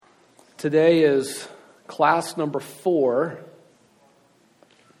Today is class number 4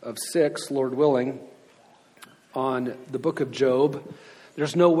 of 6, Lord willing, on the book of Job.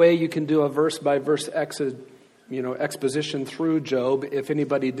 There's no way you can do a verse-by-verse exposition through Job. If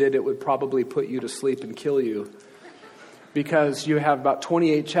anybody did, it would probably put you to sleep and kill you, because you have about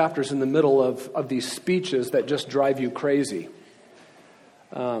 28 chapters in the middle of these speeches that just drive you crazy.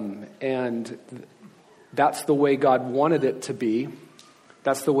 And that's the way God wanted it to be.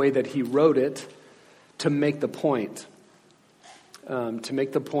 That's the way that he wrote it, to make the point.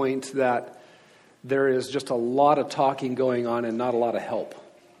 That there is just a lot of talking going on and not a lot of help.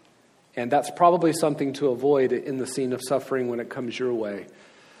 And that's probably something to avoid in the scene of suffering when it comes your way.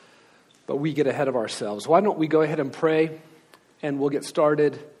 But we get ahead of ourselves. Why don't we go ahead and pray, and we'll get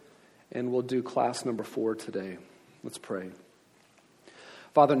started, and we'll do class number 4 today. Let's pray.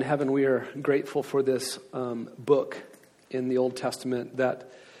 Father in heaven, we are grateful for this book in the Old Testament that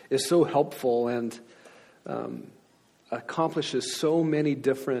is so helpful and accomplishes so many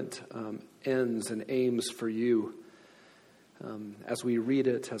different ends and aims for you. As we read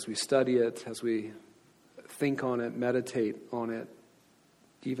it, as we study it, as we think on it, meditate on it,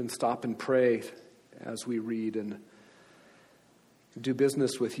 even stop and pray as we read, and do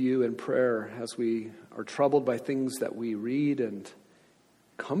business with you in prayer as we are troubled by things that we read and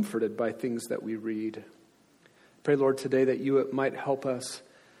comforted by things that we read. Pray, Lord, today that you might help us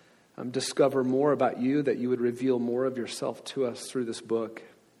discover more about you, that you would reveal more of yourself to us through this book,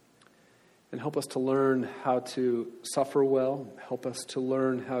 and help us to learn how to suffer well, help us to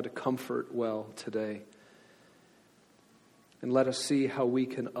learn how to comfort well today. And let us see how we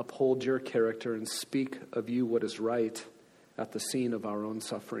can uphold your character and speak of you what is right at the scene of our own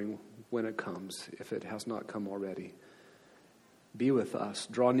suffering when it comes, if it has not come already. Be with us.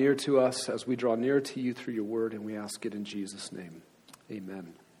 Draw near to us as we draw near to you through your word, and we ask it in Jesus' name.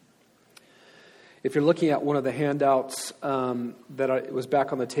 Amen. If you're looking at one of the handouts it was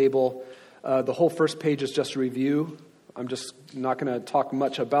back on the table, the whole first page is just a review. I'm just not going to talk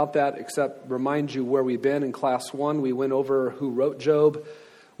much about that, except remind you where we've been in class 1. We went over who wrote Job,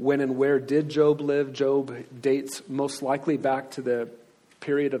 when and where did Job live. Job dates most likely back to the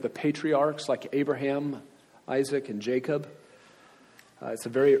period of the patriarchs like Abraham, Isaac, and Jacob. It's a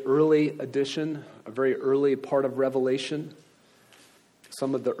very early edition, a very early part of Revelation,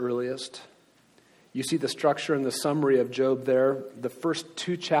 some of the earliest. You see the structure and the summary of Job there. The first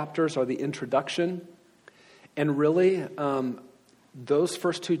 2 chapters are the introduction. And really, those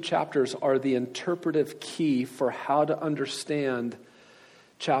first 2 chapters are the interpretive key for how to understand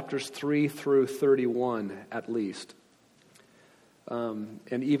chapters 3 through 31, at least. And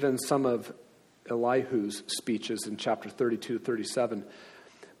even some of Elihu's speeches in chapter 32 to 37.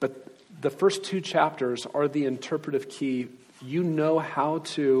 But the first 2 chapters are the interpretive key. You know how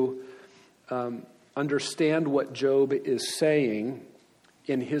to understand what Job is saying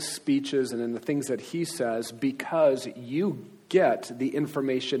in his speeches and in the things that he says, because you get the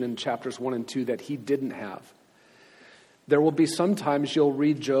information in chapters 1 and 2 that he didn't have. There will be sometimes you'll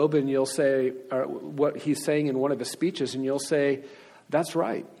read Job and you'll say what he's saying in one of his speeches, and you'll say, that's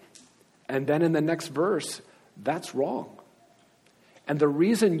right. And then in the next verse, that's wrong. And the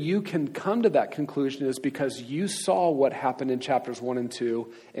reason you can come to that conclusion is because you saw what happened in chapters 1 and 2,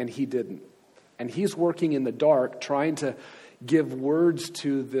 and he didn't. And he's working in the dark, trying to give words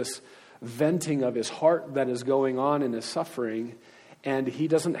to this venting of his heart that is going on in his suffering, and he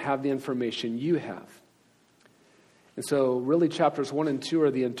doesn't have the information you have. And so really chapters 1 and 2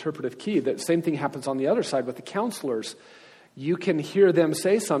 are the interpretive key. The same thing happens on the other side with the counselors. You can hear them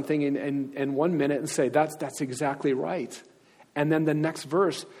say something in 1 minute and say, that's exactly right. And then the next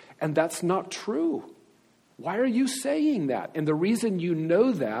verse, and that's not true. Why are you saying that? And the reason you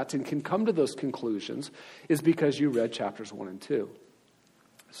know that and can come to those conclusions is because you read chapters 1 and 2.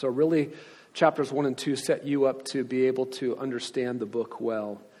 So really, chapters 1 and 2 set you up to be able to understand the book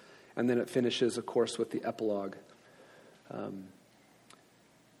well. And then it finishes, of course, with the epilogue.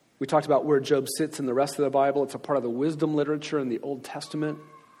 We talked about where Job sits in the rest of the Bible. It's a part of the wisdom literature in the Old Testament.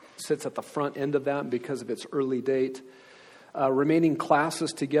 It sits at the front end of that because of its early date. Remaining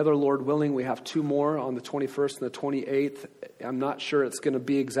classes together, Lord willing, we have 2 more on the 21st and the 28th. I'm not sure it's going to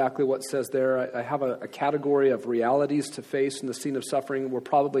be exactly what it says there. I have a category of realities to face in the scene of suffering. We're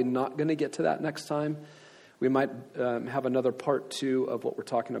probably not going to get to that next time. We might have another part 2 of what we're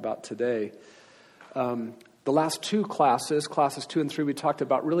talking about today. The last 2 classes 2 and 3, we talked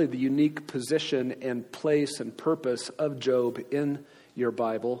about really the unique position and place and purpose of Job in your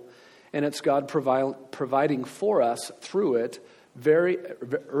Bible. And it's God providing for us through it very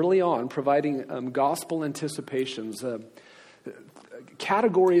early on, providing gospel anticipations,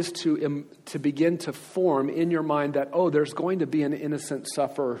 categories to begin to form in your mind that, oh, there's going to be an innocent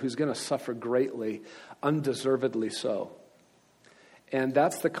sufferer who's going to suffer greatly, undeservedly so. And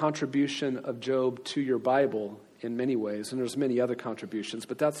that's the contribution of Job to your Bible in many ways. And there's many other contributions,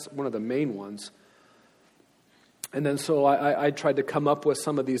 but that's one of the main ones. And then so I tried to come up with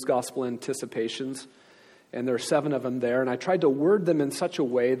some of these gospel anticipations, and there are 7 of them there. And I tried to word them in such a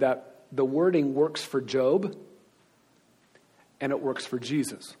way that the wording works for Job and it works for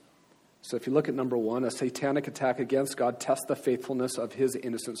Jesus. So if you look at number 1, a satanic attack against God tests the faithfulness of his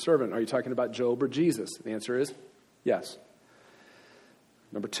innocent servant. Are you talking about Job or Jesus? The answer is yes.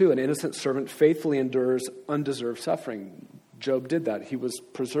 Number 2, an innocent servant faithfully endures undeserved suffering. Job did that. He was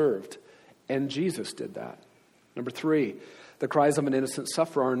preserved. And Jesus did that. Number 3, the cries of an innocent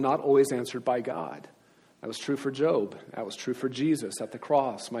sufferer are not always answered by God. That was true for Job. That was true for Jesus at the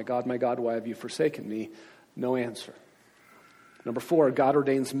cross. My God, why have you forsaken me? No answer. Number 4, God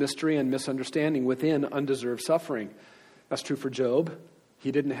ordains mystery and misunderstanding within undeserved suffering. That's true for Job.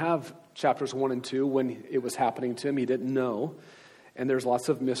 He didn't have chapters 1 and 2 when it was happening to him. He didn't know. And there's lots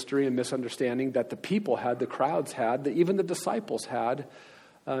of mystery and misunderstanding that the people had, the crowds had, that even the disciples had,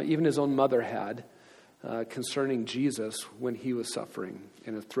 even his own mother had, concerning Jesus when he was suffering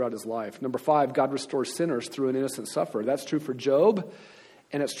and throughout his life. Number 5, God restores sinners through an innocent sufferer. That's true for Job,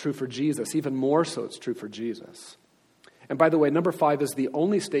 and it's true for Jesus. Even more so, it's true for Jesus. And by the way, number 5 is the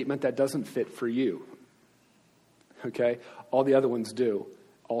only statement that doesn't fit for you. Okay? All the other ones do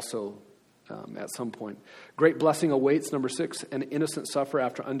also at some point. Great blessing awaits, number 6, an innocent sufferer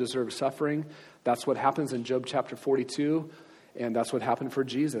after undeserved suffering. That's what happens in Job chapter 42, and that's what happened for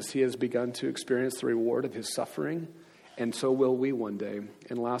Jesus. He has begun to experience the reward of his suffering, and so will we one day.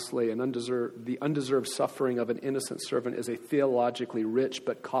 And lastly, the undeserved suffering of an innocent servant is a theologically rich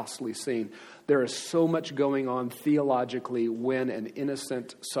but costly scene. There is so much going on theologically when an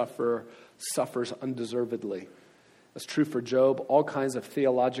innocent sufferer suffers undeservedly. That's true for Job. All kinds of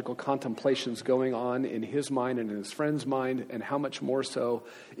theological contemplations going on in his mind and in his friend's mind, and how much more so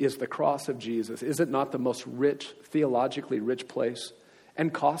is the cross of Jesus. Is it not the most rich, theologically rich place?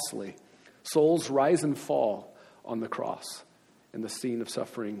 And costly. Souls rise and fall on the cross in the scene of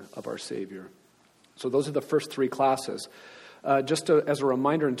suffering of our Savior. So those are the first 3 classes. As a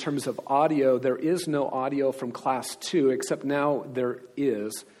reminder in terms of audio, there is no audio from class 2, except now there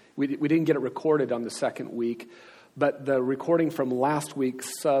is. We didn't get it recorded on the second week. But the recording from last week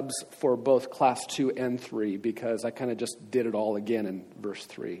subs for both class 2 and 3 because I kind of just did it all again in verse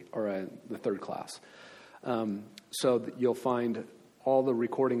 3 or the third class. So you'll find all the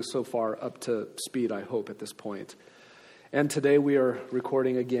recordings so far up to speed, I hope, at this point. And today we are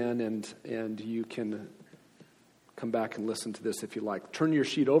recording again, and you can come back and listen to this if you like. Turn your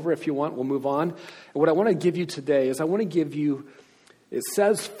sheet over if you want. We'll move on. And what I want to give you today is I want to give you, it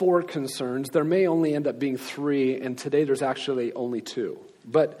says 4 concerns. There may only end up being 3, and today there's actually only 2.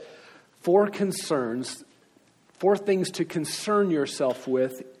 But 4 concerns, 4 things to concern yourself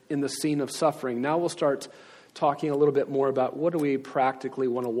with in the scene of suffering. Now we'll start talking a little bit more about what do we practically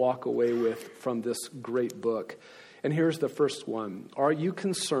want to walk away with from this great book. And here's the first one. Are you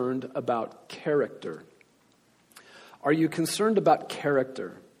concerned about character? Are you concerned about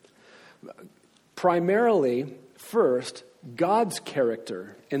character? Primarily, first, God's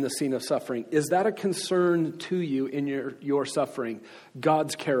character in the scene of suffering. Is that a concern to you in your suffering?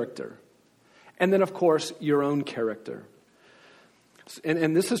 God's character. And then, of course, your own character.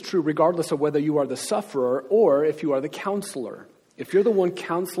 And this is true regardless of whether you are the sufferer or if you are the counselor. If you're the one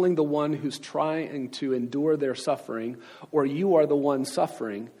counseling the one who's trying to endure their suffering, or you are the one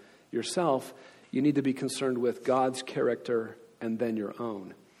suffering yourself, you need to be concerned with God's character and then your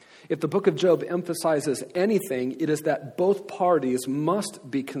own. If the book of Job emphasizes anything, it is that both parties must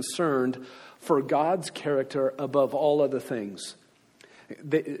be concerned for God's character above all other things.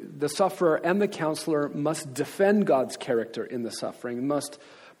 The sufferer and the counselor must defend God's character in the suffering, must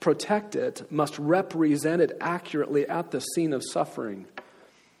protect it, must represent it accurately at the scene of suffering.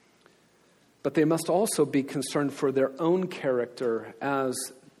 But they must also be concerned for their own character as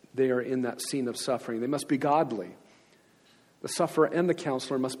they are in that scene of suffering. They must be godly. The sufferer and the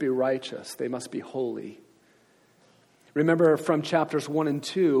counselor must be righteous. They must be holy. Remember from chapters 1 and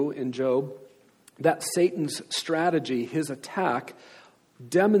 2 in Job that Satan's strategy, his attack,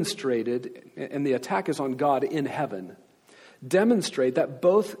 demonstrated, and the attack is on God in heaven, demonstrate that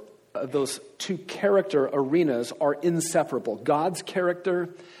both of those 2 character arenas are inseparable. God's character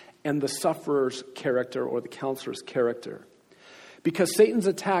and the sufferer's character or the counselor's character. Because Satan's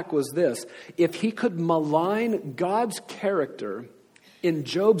attack was this: if he could malign God's character in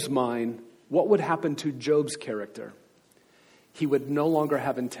Job's mind, what would happen to Job's character? he would no longer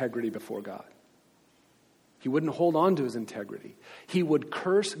have integrity before God. He wouldn't hold on to his integrity. He would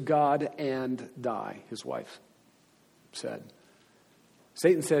curse God and die, his wife said.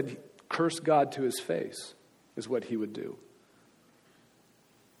 Satan said, curse God to his face is what he would do.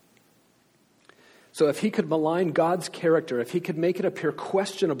 So if he could malign God's character, if he could make it appear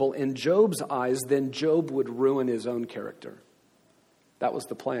questionable in Job's eyes, then Job would ruin his own character. That was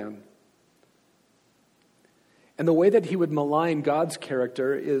the plan. And the way that he would malign God's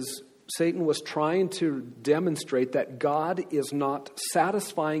character is Satan was trying to demonstrate that God is not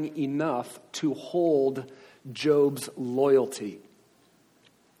satisfying enough to hold Job's loyalty.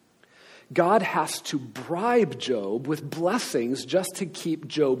 God has to bribe Job with blessings just to keep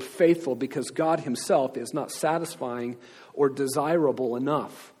Job faithful because God himself is not satisfying or desirable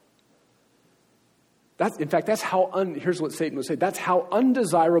enough. That's how, here's what Satan would say, that's how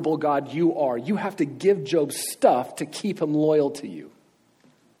undesirable, God, you are. You have to give Job stuff to keep him loyal to you.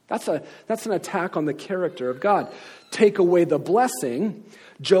 That's an attack on the character of God. Take away the blessing,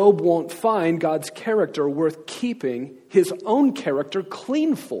 Job won't find God's character worth keeping his own character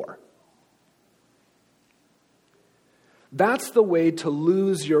clean for. That's the way to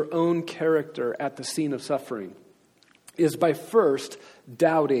lose your own character at the scene of suffering, is by first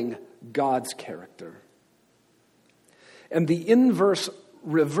doubting God's character. And the inverse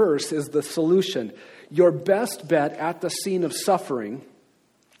reverse is the solution. Your best bet at the scene of suffering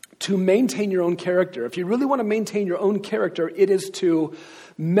to maintain your own character, if you really want to maintain your own character, it is to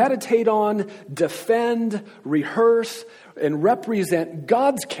meditate on, defend, rehearse, and represent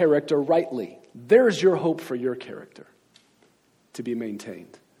God's character rightly. There's your hope for your character to be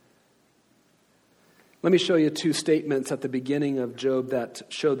maintained. Let me show you two statements at the beginning of Job that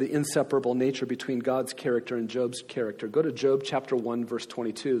show the inseparable nature between God's character and Job's character. Go to Job chapter 1, verse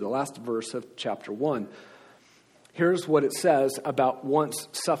 22, the last verse of chapter 1. Here's what it says about once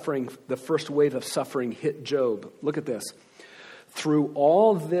suffering, the first wave of suffering hit Job. Look at this. Through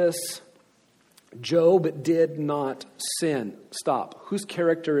all this, Job did not sin. Stop. Whose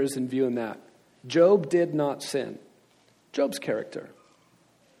character is in view in that? Job did not sin. Job's character.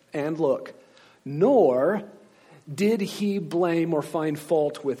 And look, nor did he blame or find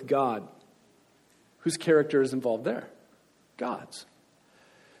fault with God. Whose character is involved there? God's.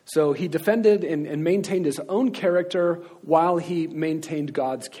 So he defended and maintained his own character while he maintained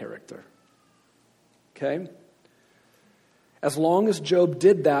God's character. Okay? As long as Job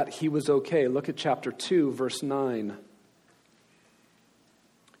did that, he was okay. Look at chapter 2, verse 9.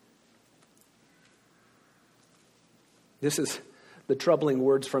 This is the troubling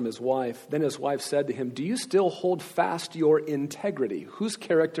words from his wife. Then his wife said to him, "Do you still hold fast your integrity?" Whose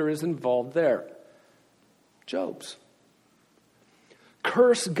character is involved there? Job's.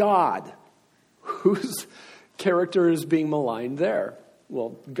 Curse God. Whose character is being maligned there?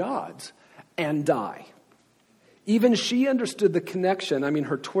 Well, God's. And die. Even she understood the connection. I mean,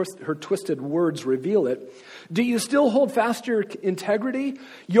 her twisted words reveal it. Do you still hold fast your integrity?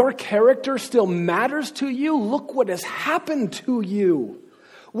 Your character still matters to you? Look what has happened to you.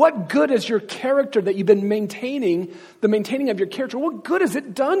 What good is your character that you've been maintaining, the maintaining of your character? What good has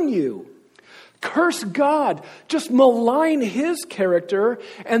it done you? Curse God. Just malign his character,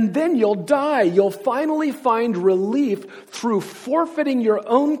 and then you'll die. You'll finally find relief through forfeiting your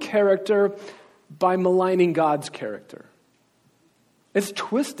own character by maligning God's character. It's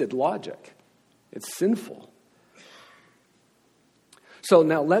twisted logic. It's sinful. So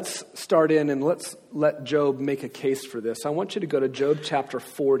now let's start in and let's let Job make a case for this. I want you to go to Job chapter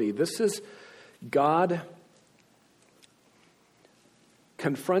 40. This is God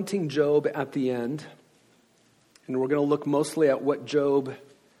confronting Job at the end. And we're going to look mostly at what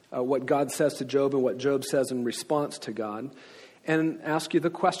God says to Job and what Job says in response to God. And ask you the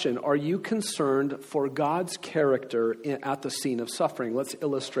question, are you concerned for God's character at the scene of suffering? Let's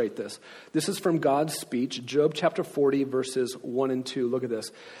illustrate this. This is from God's speech, Job chapter 40, verses 1 and 2. Look at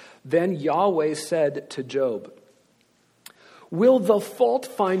this. Then Yahweh said to Job, "Will the fault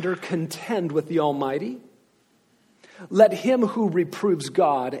finder contend with the Almighty? Let him who reproves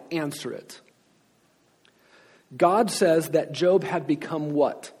God answer it." God says that Job had become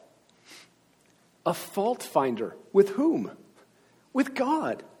what? A fault finder. With whom? With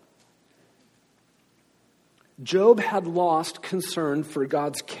God. Job had lost concern for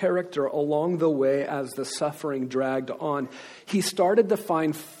God's character along the way as the suffering dragged on. He started to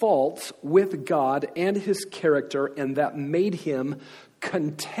find faults with God and his character, and that made him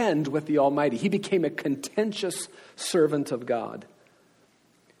contend with the Almighty. He became a contentious servant of God.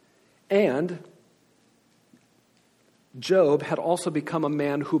 And Job had also become a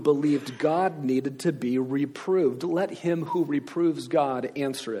man who believed God needed to be reproved. Let him who reproves God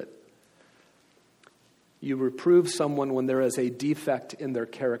answer it. You reprove someone when there is a defect in their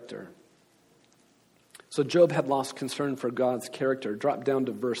character. So Job had lost concern for God's character. Drop down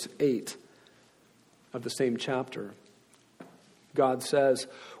to verse 8 of the same chapter. God says,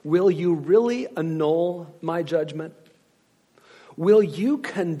 "Will you really annul my judgment? Will you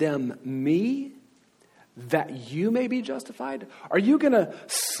condemn me that you may be justified?" Are you going to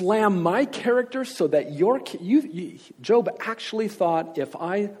slam my character so that Job actually thought, if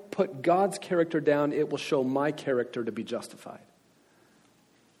I put God's character down, it will show my character to be justified.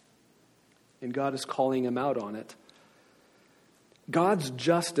 And God is calling him out on it. God's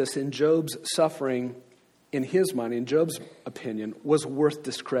justice in Job's suffering, in his mind, in Job's opinion, was worth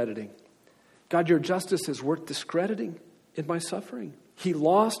discrediting. God, your justice is worth discrediting in my suffering. He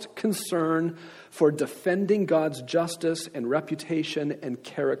lost concern for defending God's justice and reputation and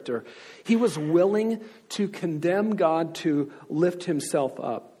character. He was willing to condemn God to lift himself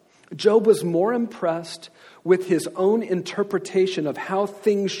up. Job was more impressed with his own interpretation of how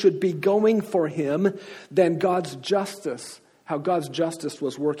things should be going for him than God's justice, how God's justice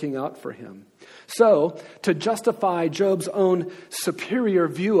was working out for him. So, to justify Job's own superior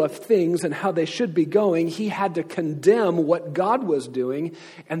view of things and how they should be going, he had to condemn what God was doing,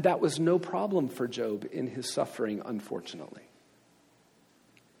 and that was no problem for Job in his suffering, unfortunately.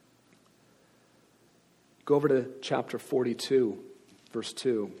 Go over to chapter 42, verse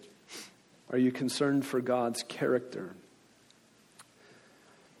 2. Are you concerned for God's character?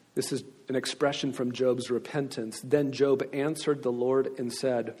 This is an expression from Job's repentance. Then Job answered the Lord and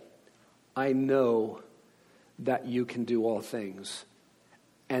said, "I know that you can do all things,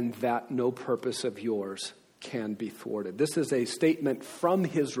 and that no purpose of yours can be thwarted." This is a statement from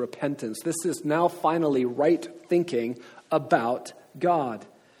his repentance. This is now finally right thinking about God.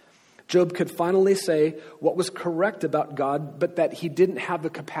 Job could finally say what was correct about God, but that he didn't have the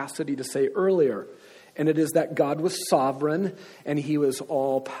capacity to say earlier. And it is that God was sovereign and he was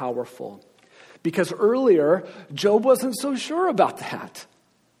all-powerful. Because earlier, Job wasn't so sure about that.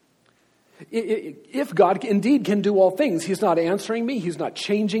 If God indeed can do all things, he's not answering me, he's not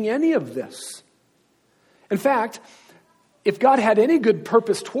changing any of this. In fact, if God had any good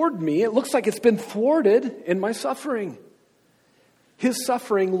purpose toward me, it looks like it's been thwarted in my suffering. His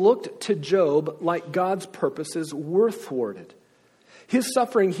suffering looked to Job like God's purposes were thwarted. His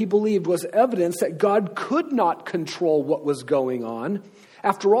suffering, he believed, was evidence that God could not control what was going on.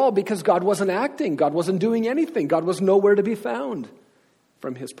 After all, because God wasn't acting, God wasn't doing anything, God was nowhere to be found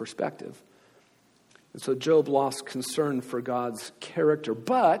from his perspective. And so Job lost concern for God's character.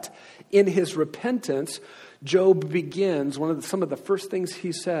 But in his repentance, Job begins, some of the first things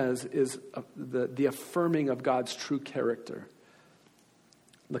he says is the affirming of God's true character.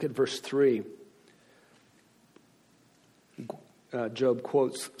 Look at verse 3. Job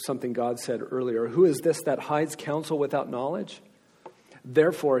quotes something God said earlier. "Who is this that hides counsel without knowledge?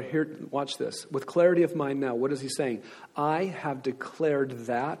 Therefore," here, watch this, "with clarity of mind now," what is he saying? "I have declared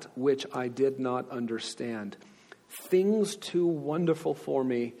that which I did not understand, things too wonderful for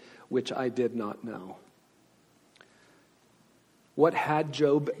me which I did not know." What had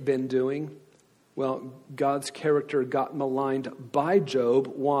Job been doing? Well, God's character got maligned by Job.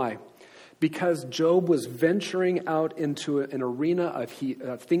 Why? Because Job was venturing out into an arena of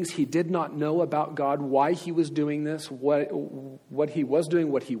things he did not know about God, why he was doing this, what he was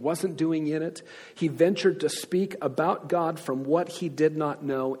doing, what he wasn't doing in it. He ventured to speak about God from what he did not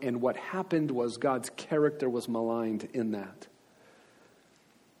know, and what happened was God's character was maligned in that.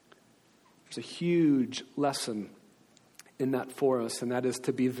 There's a huge lesson in that for us, and that is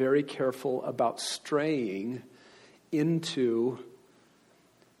to be very careful about straying into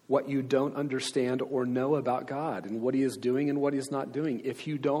what you don't understand or know about God and what he is doing and what he's not doing. If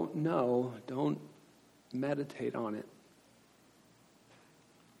you don't know, don't meditate on it.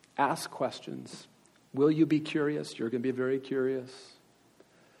 Ask questions. Will you be curious? You're going to be very curious.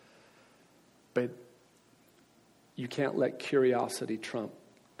 But you can't let curiosity trump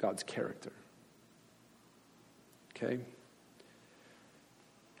God's character. Okay?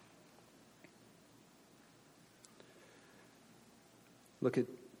 Look at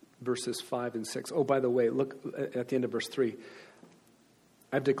verses 5 and 6. Oh, by the way, look at the end of verse 3.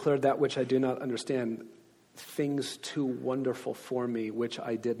 "I've declared that which I do not understand, things too wonderful for me, which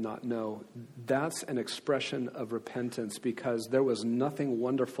I did not know." That's an expression of repentance, because there was nothing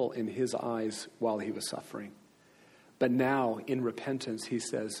wonderful in his eyes while he was suffering. But now, in repentance, he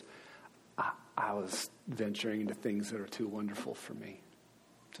says, I was venturing into things that are too wonderful for me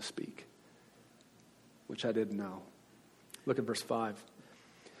to speak, which I didn't know. Look at verse 5.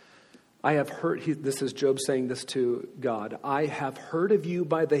 I have heard, this is Job saying this to God, I have heard of you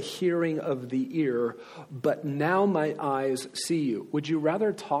by the hearing of the ear, but now my eyes see you. Would you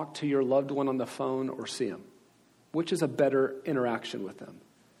rather talk to your loved one on the phone or see him? Which is a better interaction with them?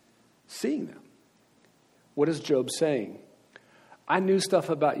 Seeing them. What is Job saying? I knew stuff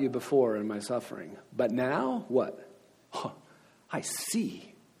about you before in my suffering, but now what? I see.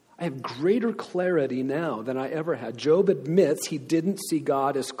 I have greater clarity now than I ever had. Job admits he didn't see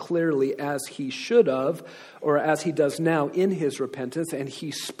God as clearly as he should have, or as he does now in his repentance, and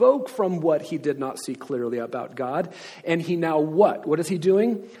he spoke from what he did not see clearly about God. And he now what? What is he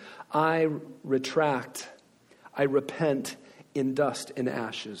doing? I retract, I repent in dust and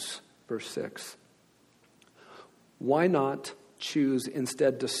ashes. Verse 6. Why not choose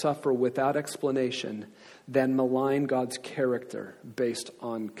instead to suffer without explanation than malign God's character based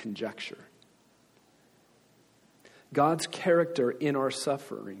on conjecture? God's character in our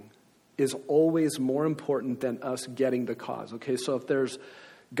suffering is always more important than us getting the cause. Okay, so if there's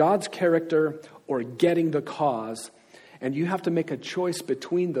God's character or getting the cause, and you have to make a choice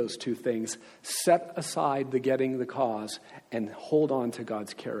between those two things, set aside the getting the cause and hold on to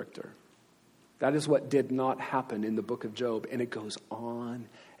God's character. That is what did not happen in the book of Job, and it goes on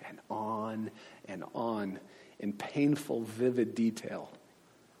and on and on in painful, vivid detail.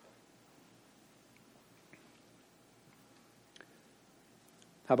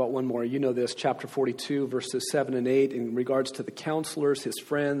 How about one more? You know this, chapter 42, verses 7 and 8. In regards to the counselors, his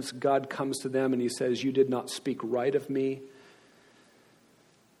friends, God comes to them and he says, you did not speak right of me,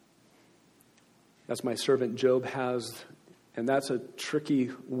 as my servant Job has. And that's a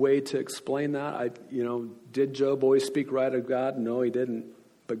tricky way to explain that. Did Job always speak right of God? No, he didn't.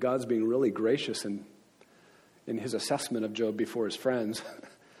 But God's being really gracious in his assessment of Job before his friends.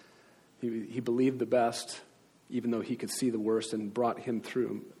 He believed the best, even though he could see the worst, and brought him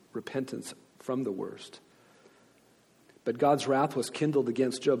through repentance from the worst. But God's wrath was kindled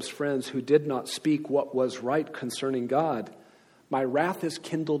against Job's friends who did not speak what was right concerning God. My wrath is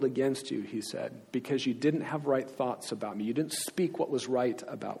kindled against you, he said, because you didn't have right thoughts about me. You didn't speak what was right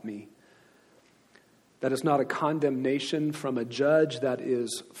about me. That is not a condemnation from a judge. That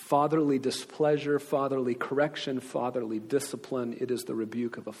is fatherly displeasure, fatherly correction, fatherly discipline. It is the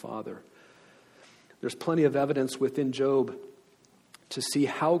rebuke of a father. There's plenty of evidence within Job to see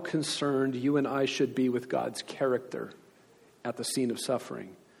how concerned you and I should be with God's character at the scene of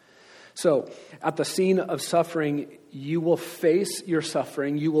suffering. So, at the scene of suffering, you will face your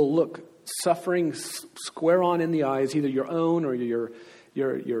suffering. You will look suffering square on in the eyes, either your own or your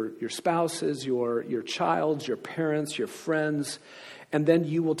spouse's, your child's, your parents, your friends. And then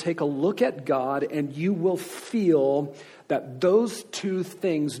you will take a look at God and you will feel that those two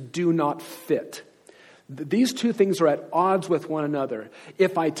things do not fit. These two things are at odds with one another.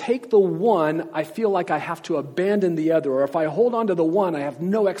 If I take the one, I feel like I have to abandon the other. Or if I hold on to the one, I have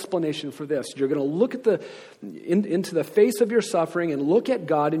no explanation for this. You're going to look at into the face of your suffering and look at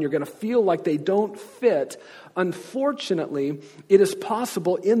God, and you're going to feel like they don't fit. Unfortunately, it is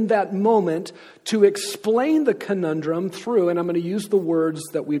possible in that moment to explain the conundrum through, and I'm going to use the words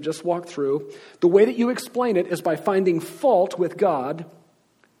that we've just walked through. The way that you explain it is by finding fault with God.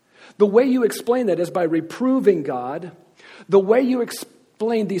 The way you explain that is by reproving God. The way you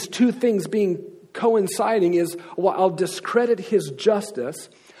explain these two things being coinciding is, well, I'll discredit his justice.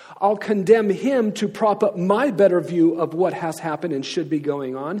 I'll condemn him to prop up my better view of what has happened and should be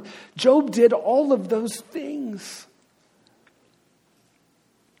going on. Job did all of those things.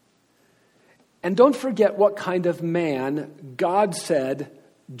 And don't forget what kind of man God said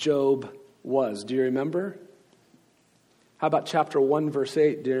Job was. Do you remember? How about chapter 1, verse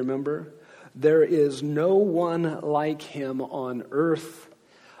 8? Do you remember? There is no one like him on earth,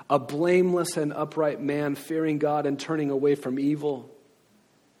 a blameless and upright man, fearing God and turning away from evil.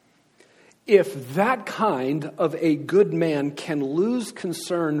 If that kind of a good man can lose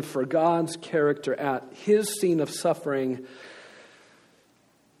concern for God's character at his scene of suffering,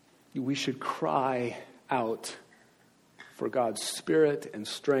 we should cry out for God's spirit and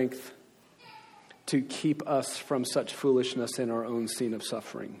strength to keep us from such foolishness in our own scene of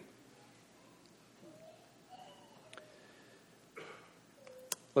suffering.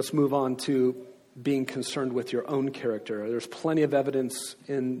 Let's move on to being concerned with your own character. There's plenty of evidence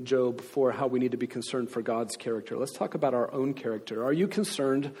in Job for how we need to be concerned for God's character. Let's talk about our own character. Are you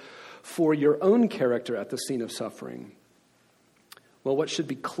concerned for your own character at the scene of suffering? Well, what should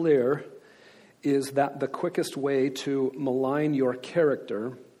be clear is that the quickest way to malign your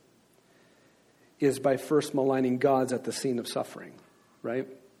character is by first maligning God's at the scene of suffering, right?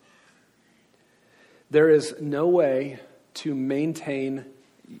 There is no way to maintain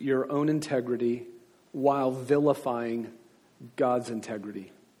your own integrity while vilifying God's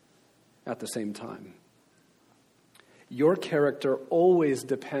integrity at the same time. Your character always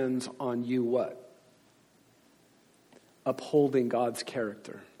depends on you what? Upholding God's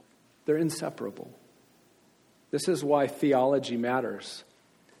character. They're inseparable. This is why theology matters.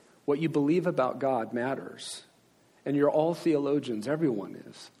 What you believe about God matters. And you're all theologians. Everyone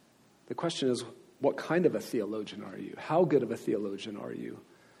is. The question is, what kind of a theologian are you? How good of a theologian are you?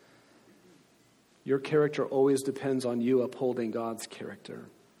 Your character always depends on you upholding God's character.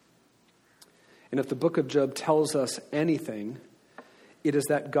 And if the book of Job tells us anything, it is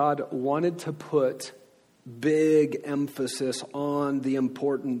that God wanted to put big emphasis on the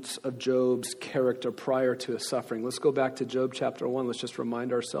importance of Job's character prior to his suffering. Let's go back to Job chapter 1. Let's just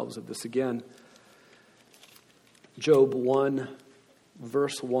remind ourselves of this again. Job 1,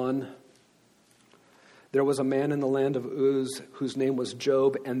 verse 1. There was a man in the land of Uz whose name was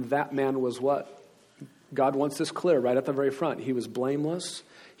Job, and that man was what? God wants this clear right at the very front. He was blameless,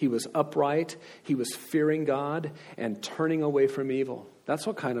 he was upright, he was fearing God and turning away from evil. That's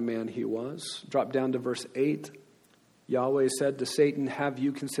what kind of man he was. Drop down to verse 8. Yahweh said to Satan, "Have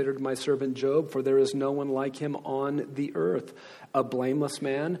you considered my servant Job? For there is no one like him on the earth, a blameless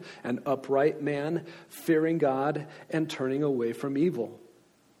man, an upright man, fearing God and turning away from evil."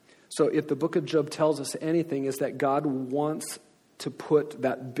 So if the book of Job tells us anything, is that God wants to put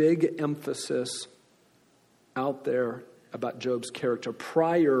that big emphasis out there about Job's character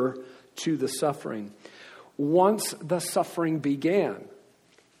prior to the suffering. Once the suffering began,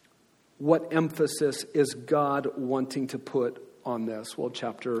 what emphasis is God wanting to put on this? Well,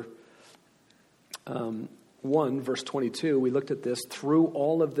 chapter 1, verse 22, we looked at this. Through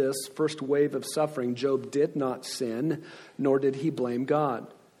all of this first wave of suffering, Job did not sin, nor did he blame God.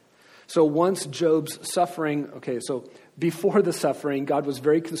 So once Job's suffering, so before the suffering, God was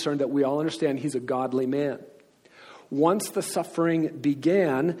very concerned that we all understand he's a godly man. Once the suffering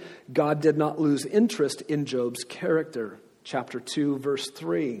began, God did not lose interest in Job's character. Chapter 2, verse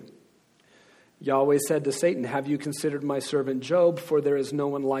 3. Yahweh said to Satan, "Have you considered my servant Job? For there is no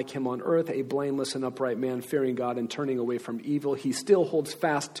one like him on earth, a blameless and upright man, fearing God and turning away from evil. He still holds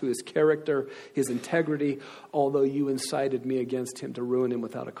fast to his character, his integrity, although you incited me against him to ruin him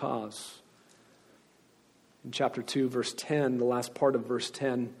without a cause." In chapter 2, verse 10, the last part of verse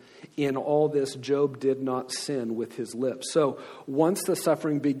 10, in all this, Job did not sin with his lips. So once the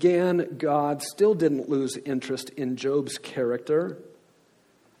suffering began, God still didn't lose interest in Job's character.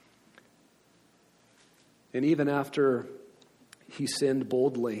 And even after he sinned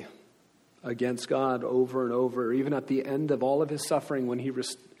boldly against God over and over, even at the end of all of his suffering, what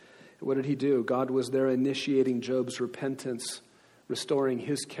did he do? God was there initiating Job's repentance, restoring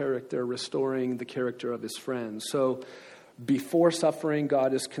his character, restoring the character of his friends. So before suffering,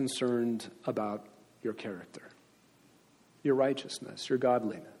 God is concerned about your character, your righteousness, your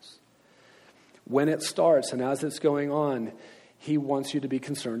godliness. When it starts and as it's going on, he wants you to be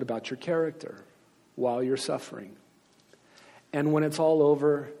concerned about your character while you're suffering. And when it's all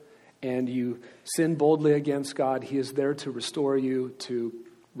over and you sin boldly against God, he is there to restore you to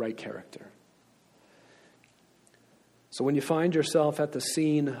right character. So when you find yourself at the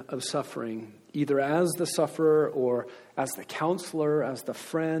scene of suffering, either as the sufferer or as the counselor, as the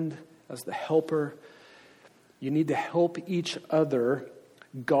friend, as the helper, you need to help each other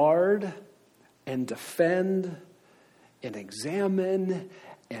guard and defend and examine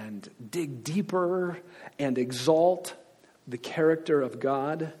and dig deeper and exalt the character of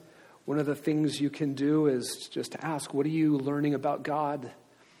God. One of the things you can do is just ask, what are you learning about God?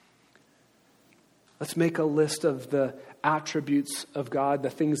 Let's make a list of the attributes of God, the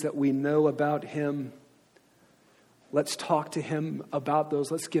things that we know about him. Let's talk to him about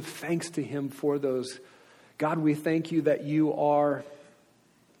those. Let's give thanks to him for those. God, we thank you that you are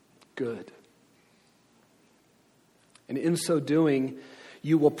good. And in so doing,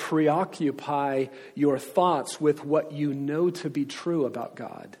 you will preoccupy your thoughts with what you know to be true about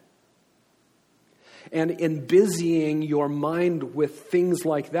God. And in busying your mind with things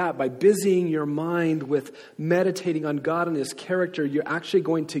like that, by busying your mind with meditating on God and his character, you're actually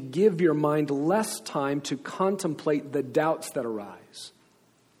going to give your mind less time to contemplate the doubts that arise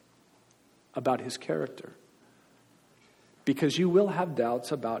about his character. Because you will have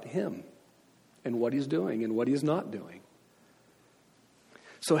doubts about him and what he's doing and what he's not doing.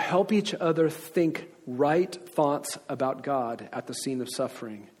 So help each other think right thoughts about God at the scene of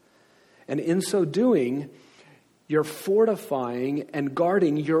suffering. And in so doing, you're fortifying and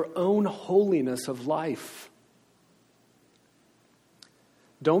guarding your own holiness of life.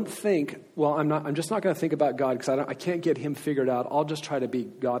 Don't think, well, I'm just not going to think about God because I can't get him figured out. I'll just try to be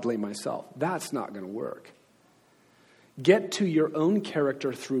godly myself. That's not going to work. Get to your own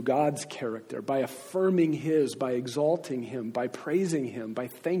character through God's character, by affirming his, by exalting him, by praising him, by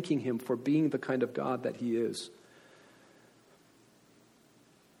thanking him for being the kind of God that he is.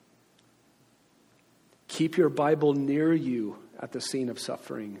 Keep your Bible near you at the scene of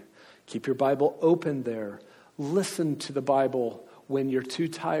suffering. Keep your Bible open there. Listen to the Bible when you're too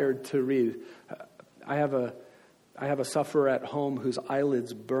tired to read. I have a sufferer at home whose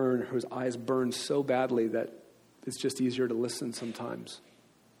eyes burn so badly that it's just easier to listen sometimes.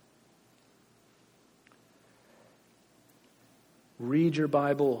 Read your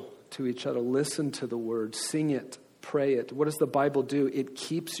Bible to each other. Listen to the word. Sing it. Pray it. What does the Bible do? It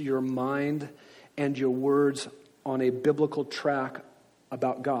keeps your mind and your words on a biblical track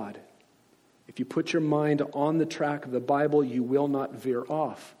about God. If you put your mind on the track of the Bible, you will not veer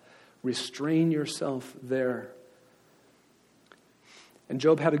off. Restrain yourself there. And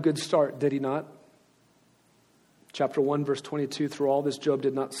Job had a good start, did he not? Chapter 1, verse 22, through all this, Job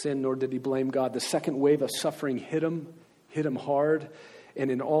did not sin, nor did he blame God. The second wave of suffering hit him hard. And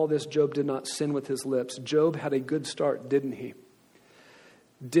in all this, Job did not sin with his lips. Job had a good start, didn't he?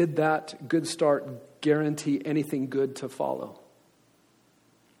 Did that good start guarantee anything good to follow?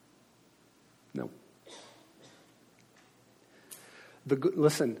 No.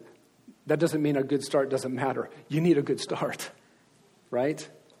 Listen, that doesn't mean a good start doesn't matter. You need a good start, right?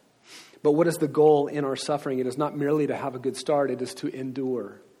 But what is the goal in our suffering? It is not merely to have a good start. It is to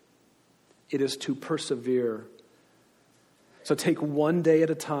endure. It is to persevere. So take one day at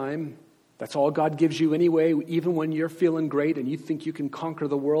a time. That's all God gives you anyway, even when you're feeling great and you think you can conquer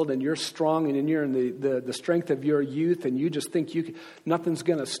the world and you're strong and you're in the strength of your youth and you just think nothing's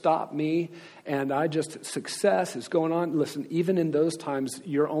going to stop me and success is going on. Listen, even in those times,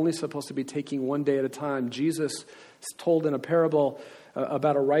 you're only supposed to be taking one day at a time. Jesus told in a parable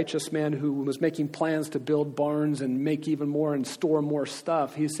about a righteous man who was making plans to build barns and make even more and store more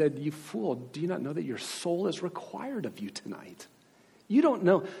stuff. He said, "You fool, do you not know that your soul is required of you tonight?" You don't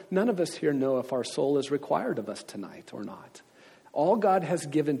know. None of us here know if our soul is required of us tonight or not. All God has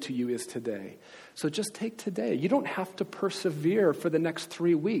given to you is today. So just take today. You don't have to persevere for the next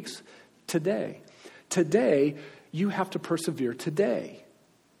 3 weeks. Today. Today, you have to persevere today.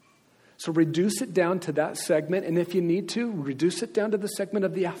 So reduce it down to that segment. And if you need to, reduce it down to the segment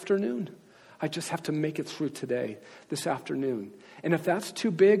of the afternoon. I just have to make it through today, this afternoon. And if that's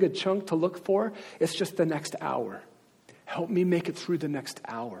too big a chunk to look for, it's just the next hour. Help me make it through the next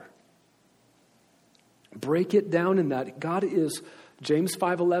hour. Break it down in that. God is, James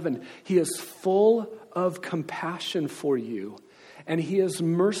 5:11, he is full of compassion for you. And he is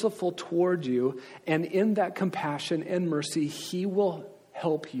merciful toward you. And in that compassion and mercy, he will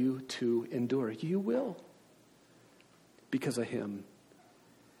help you to endure. You will. Because of him.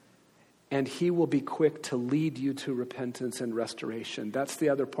 And he will be quick to lead you to repentance and restoration. That's the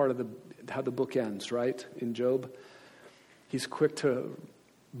other part of how the book ends, right? In Job. He's quick to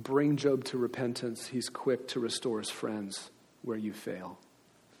bring Job to repentance. He's quick to restore his friends where you fail.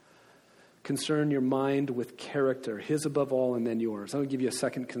 Concern your mind with character, his above all and then yours. I'm going to give you a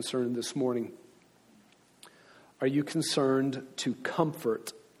second concern this morning. Are you concerned to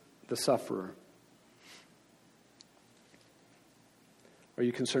comfort the sufferer? Are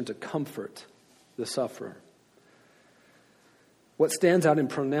you concerned to comfort the sufferer? What stands out in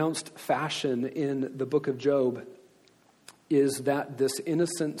pronounced fashion in the book of Job is that this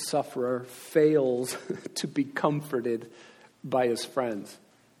innocent sufferer fails to be comforted by his friends.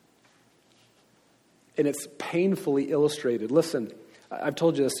 And it's painfully illustrated. Listen, I've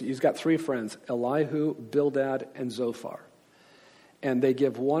told you this. He's got 3 friends, Elihu, Bildad, and Zophar. And they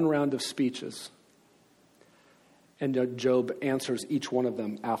give one round of speeches. And Job answers each one of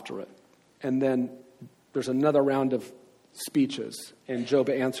them after it. And then there's another round of speeches. And Job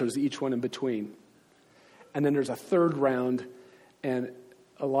answers each one in between. And then there's a third round, and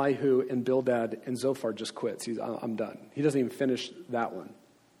Elihu and Bildad and Zophar just quits. I'm done. He doesn't even finish that one.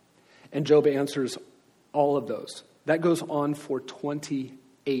 And Job answers all of those. That goes on for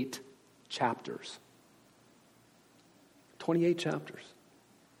 28 chapters. 28 chapters.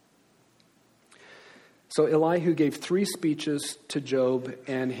 So Elihu gave 3 speeches to Job,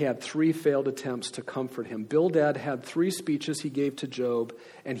 and he had 3 failed attempts to comfort him. Bildad had 3 speeches he gave to Job,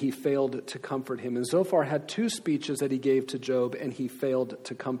 and he failed to comfort him. And Zophar had 2 speeches that he gave to Job, and he failed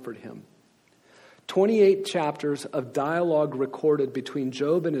to comfort him. 28 chapters of dialogue recorded between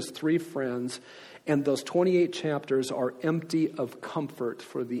Job and his 3 friends, and those 28 chapters are empty of comfort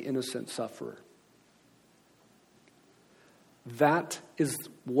for the innocent sufferer. That is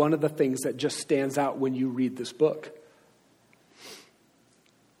one of the things that just stands out when you read this book.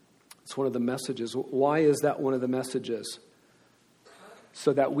 It's one of the messages. Why is that one of the messages?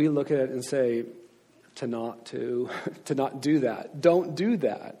 So that we look at it and say, to not do that. Don't do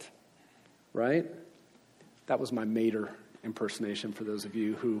that. Right? That was my Mater impersonation for those of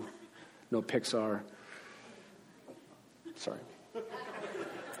you who know Pixar. Sorry.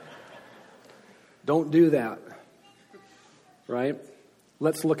 Don't do that. Right?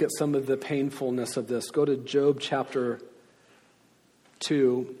 Let's look at some of the painfulness of this. Go to Job chapter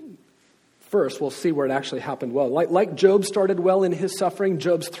 2. First, we'll see where it actually happened well. Like Job started well in his suffering,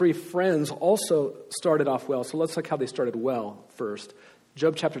 Job's 3 friends also started off well. So let's look how they started well first.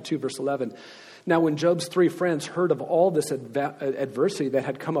 Job chapter 2, verse 11. Now, when Job's 3 friends heard of all this adversity that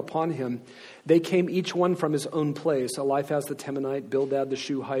had come upon him, they came each one from his own place, Eliphaz the Temanite, Bildad the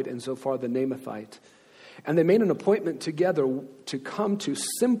Shuhite, and Zophar the Naamathite. And they made an appointment together to come to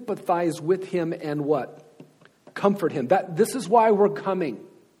sympathize with him and what? Comfort him. This is why we're coming.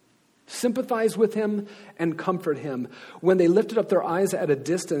 Sympathize with him and comfort him. When they lifted up their eyes at a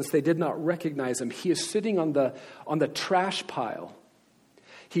distance, they did not recognize him. He is sitting on the trash pile.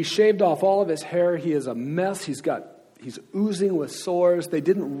 He shaved off all of his hair. He is a mess. He's oozing with sores. They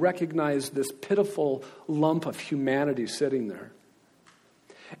didn't recognize this pitiful lump of humanity sitting there.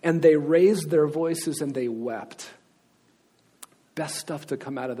 And they raised their voices and they wept. Best stuff to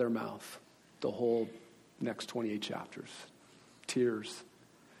come out of their mouth. The whole next 28 chapters. Tears.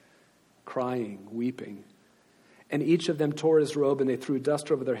 Crying, weeping. And each of them tore his robe, and they threw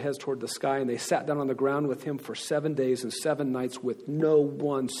dust over their heads toward the sky, and they sat down on the ground with him for 7 days and 7 nights with no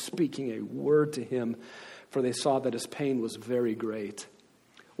one speaking a word to him, for they saw that his pain was very great.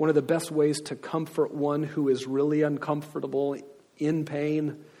 One of the best ways to comfort one who is really uncomfortable in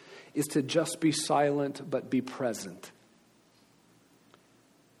pain is to just be silent but be present.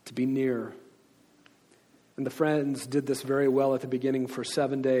 To be near. And the friends did this very well at the beginning for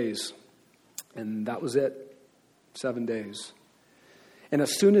 7 days. And that was it. 7 days. And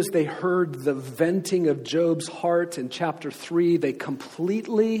as soon as they heard the venting of Job's heart in chapter 3, they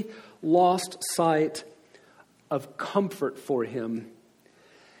completely lost sight of comfort for him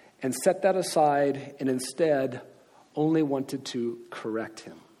and set that aside and instead only wanted to correct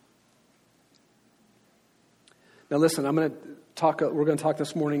him. Now listen, we're going to talk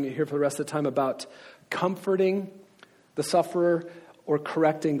this morning here for the rest of the time about comforting the sufferer or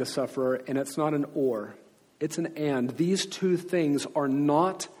correcting the sufferer, and it's not an or, it's an and. These two things are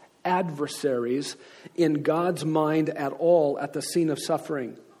not adversaries in God's mind at all at the scene of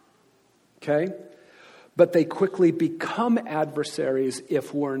suffering. Okay? But they quickly become adversaries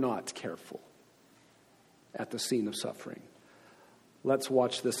if we're not careful at the scene of suffering. Let's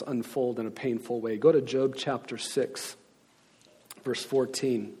watch this unfold in a painful way. Go to Job chapter 6, verse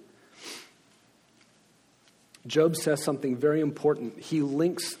 14. Job says something very important. He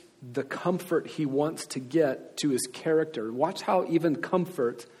links the comfort he wants to get to his character. Watch how even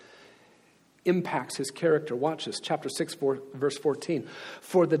comfort impacts his character. Watch this, chapter 6, verse 14.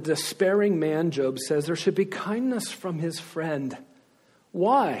 For the despairing man, Job says, there should be kindness from his friend.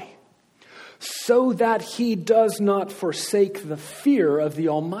 Why? So that he does not forsake the fear of the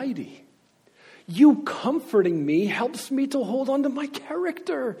Almighty. You comforting me helps me to hold on to my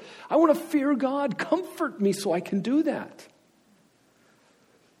character. I want to fear God. Comfort me so I can do that.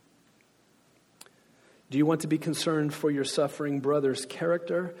 Do you want to be concerned for your suffering brother's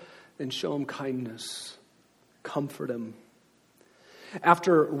character? Then show him kindness. Comfort him.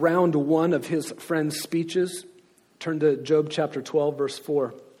 After round 1 of his friend's speeches, turn to Job chapter 12, verse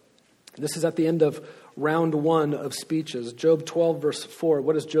 4. This is at the end of round 1 of speeches. Job 12, verse 4.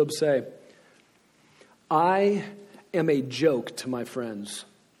 What does Job say? I am a joke to my friends.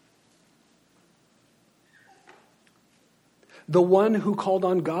 The one who called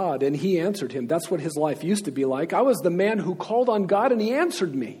on God and he answered him. That's what his life used to be like. I was the man who called on God and he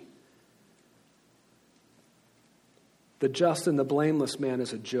answered me. The just and the blameless man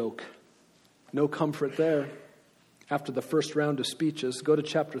is a joke. No comfort there. After the first round of speeches, go to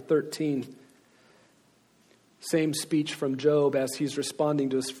chapter 13. Same speech from Job as he's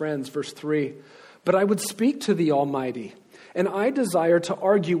responding to his friends. Verse 3. But I would speak to the Almighty, and I desire to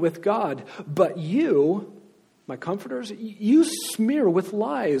argue with God. But you, my comforters, you smear with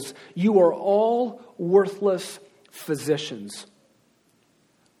lies. You are all worthless physicians.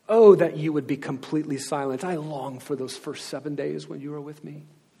 Oh, that you would be completely silent. I long for those first 7 days when you were with me.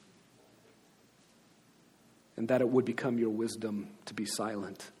 And that it would become your wisdom to be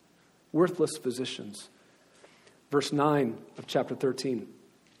silent. Worthless physicians. Verse 9 of chapter 13.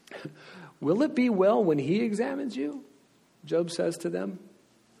 Will it be well when he examines you? Job says to them.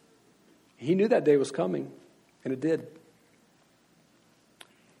 He knew that day was coming, and it did.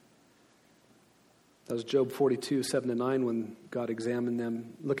 That was Job 42, 7-9, when God examined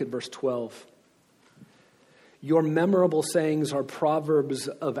them. Look at verse 12. Your memorable sayings are proverbs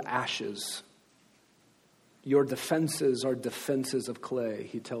of ashes. Your defenses are defenses of clay,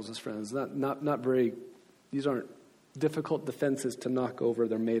 he tells his friends. Not very, these aren't difficult defenses to knock over.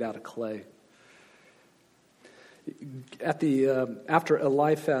 They're made out of clay. After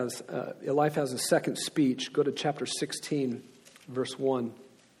Eliphaz's second speech, go to chapter 16, verse 1.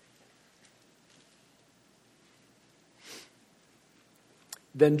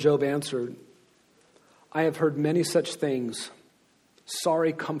 Then Job answered, I have heard many such things.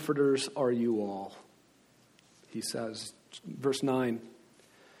 Sorry comforters are you all. He says, verse 9,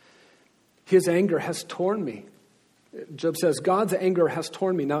 his anger has torn me. Job says, God's anger has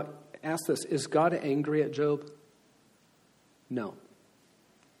torn me. Now, ask this, is God angry at Job? No.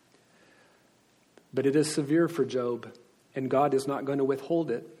 But it is severe for Job, and God is not going to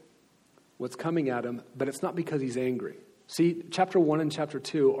withhold it, what's coming at him, but it's not because he's angry. See, chapter 1 and chapter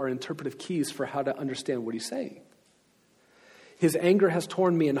 2 are interpretive keys for how to understand what he's saying. His anger has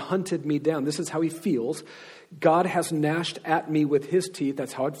torn me and hunted me down. This is how he feels. God has gnashed at me with his teeth.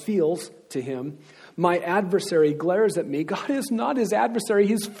 That's how it feels to him. My adversary glares at me. God is not his adversary.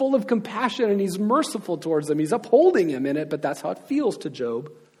 He's full of compassion and he's merciful towards him. He's upholding him in it, but that's how it feels to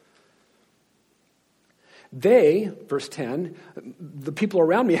Job. They, verse 10, the people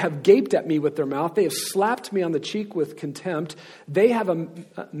around me have gaped at me with their mouth. They have slapped me on the cheek with contempt. They have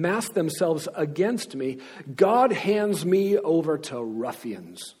massed themselves against me. God hands me over to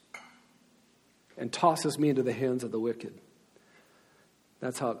ruffians and tosses me into the hands of the wicked.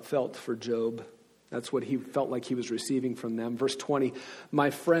 That's how it felt for Job. That's what he felt like he was receiving from them. Verse 20, my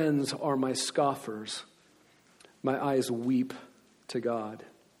friends are my scoffers. My eyes weep to God.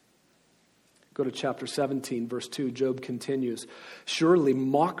 Go to chapter 17, verse 2. Job continues, surely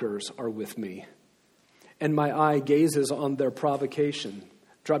mockers are with me, and my eye gazes on their provocation.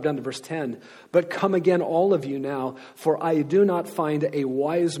 Drop down to verse 10. But come again, all of you now, for I do not find a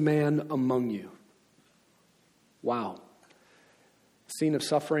wise man among you. Wow. Scene of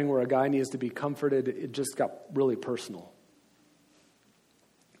suffering where a guy needs to be comforted. It just got really personal.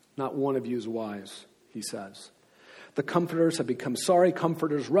 Not one of you is wise, he says. The comforters have become sorry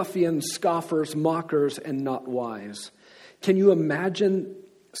comforters, ruffians, scoffers, mockers, and not wise. Can you imagine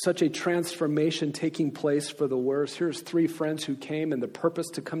such a transformation taking place for the worse? Here's 3 friends who came, and the purpose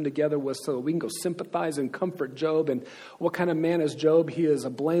to come together was so we can go sympathize and comfort Job. And what kind of man is Job? He is a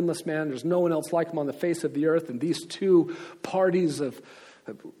blameless man. There's no one else like him on the face of the earth. And these 2 parties of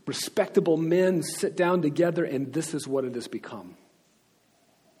respectable men sit down together, and this is what it has become.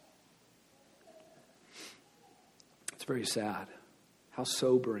 It's very sad. How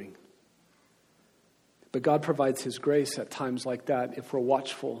sobering. But God provides his grace at times like that if we're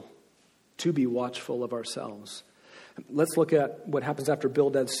watchful, to be watchful of ourselves. Let's look at what happens after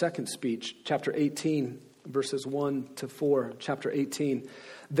Bildad's second speech, chapter 18, verses 1 to 4. Chapter 18.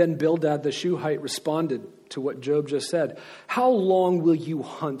 Then Bildad the Shuhite responded to what Job just said. How long will you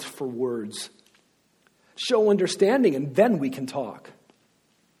hunt for words? Show understanding and then we can talk.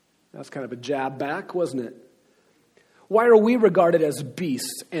 That's kind of a jab back, wasn't it? Why are we regarded as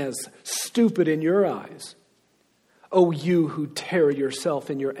beasts, as stupid in your eyes? O you who tear yourself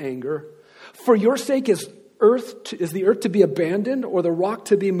in your anger. For your sake is the earth to be abandoned or the rock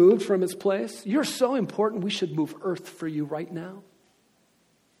to be moved from its place? You're so important, we should move earth for you right now.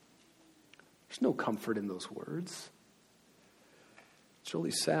 There's no comfort in those words. It's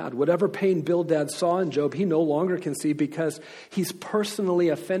really sad. Whatever pain Bildad saw in Job, he no longer can see because he's personally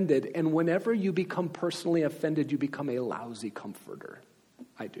offended. And whenever you become personally offended, you become a lousy comforter.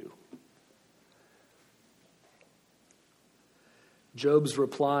 I do. Job's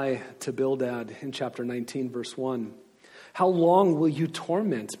reply to Bildad in chapter 19, verse 1. How long will you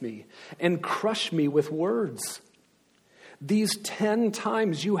torment me and crush me with words? These 10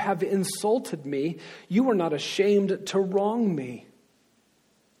 times you have insulted me. You are not ashamed to wrong me.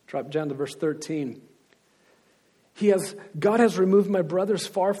 Drop down to verse 13. God has removed my brothers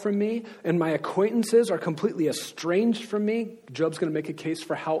far from me, and my acquaintances are completely estranged from me. Job's going to make a case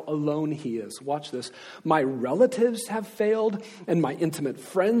for how alone he is. Watch this. My relatives have failed, and my intimate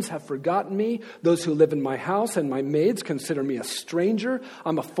friends have forgotten me. Those who live in my house and my maids consider me a stranger.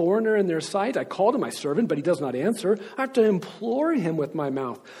 I'm a foreigner in their sight. I call to my servant, but he does not answer. I have to implore him with my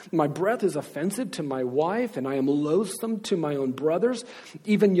mouth. My breath is offensive to my wife, and I am loathsome to my own brothers.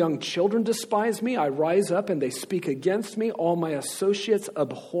 Even young children despise me. I rise up, and they speak speak against me. All my associates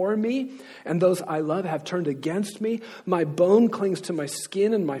abhor me, and those I love have turned against me. My bone clings to my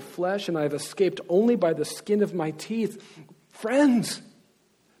skin and my flesh, and I have escaped only by the skin of my teeth. Friends,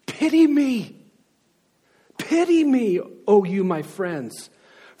 pity me. Pity me, O you, my friends,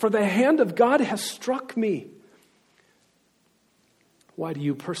 for the hand of God has struck me. Why do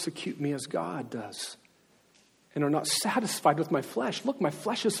you persecute me as God does, and are not satisfied with my flesh? Look, my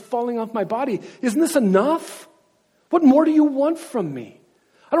flesh is falling off my body. Isn't this enough? What more do you want from me?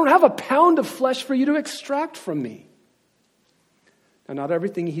 I don't have a pound of flesh for you to extract from me. Now, not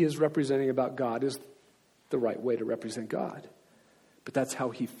everything he is representing about God is the right way to represent God, but that's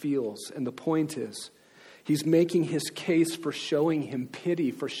how he feels. And the point is, he's making his case for showing him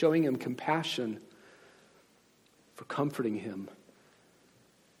pity, for showing him compassion, for comforting him.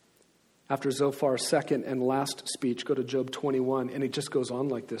 After Zophar's second and last speech, go to Job 21, and it just goes on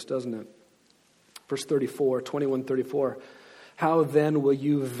like this, doesn't it? Verse 34, 21:34. How then will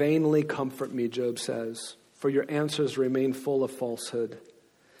you vainly comfort me, Job says, for your answers remain full of falsehood.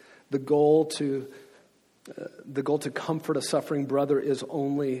 The goal to comfort a suffering brother is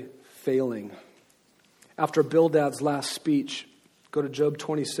only failing. After Bildad's last speech, go to Job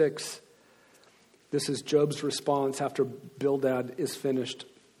 26. This is Job's response after Bildad is finished.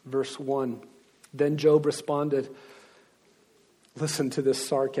 Verse 1. Then Job responded, listen to this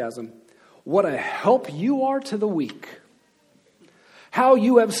sarcasm. What a help you are to the weak. How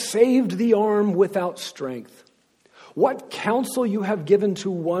you have saved the arm without strength. What counsel you have given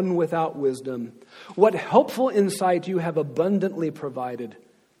to one without wisdom. What helpful insight you have abundantly provided.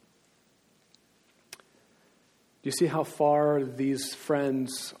 Do you see how far these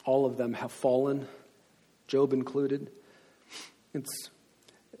friends, all of them, have fallen? Job included.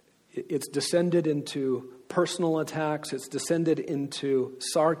 It's descended into personal attacks. It's descended into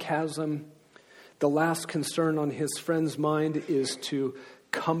sarcasm. The last concern on his friend's mind is to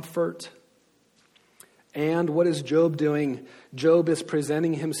comfort. And what is Job doing? Job is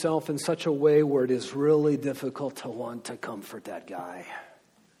presenting himself in such a way where it is really difficult to want to comfort that guy.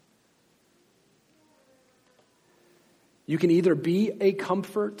 You can either be a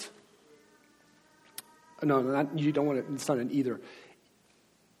comfort. No, you don't want to. It's not an either.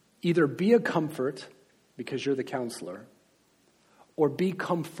 Either be a comfort because you're the counselor, or be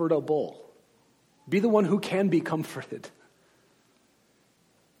comfortable. Be the one who can be comforted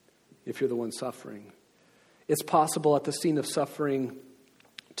if you're the one suffering. It's possible at the scene of suffering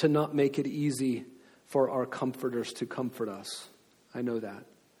to not make it easy for our comforters to comfort us. I know that.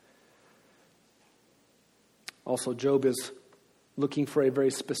 Also, Job is looking for a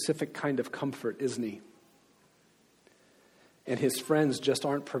very specific kind of comfort, isn't he? And his friends just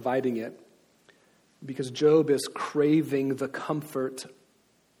aren't providing it because Job is craving the comfort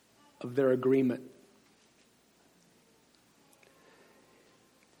of their agreement.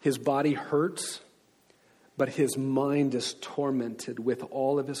 His body hurts, but his mind is tormented with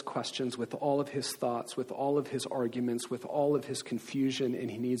all of his questions, with all of his thoughts, with all of his arguments, with all of his confusion, and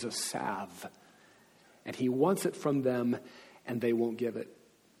he needs a salve. And he wants it from them, and they won't give it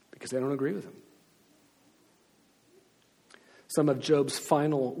because they don't agree with him. Some of Job's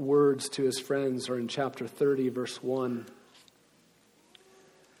final words to his friends are in chapter 30, verse 1.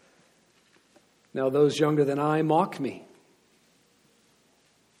 Now those younger than I mock me.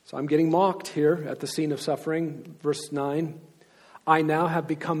 So I'm getting mocked here at the scene of suffering. Verse 9. I now have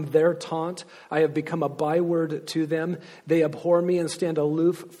become their taunt. I have become a byword to them. They abhor me and stand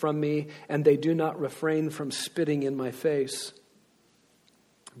aloof from me, and they do not refrain from spitting in my face.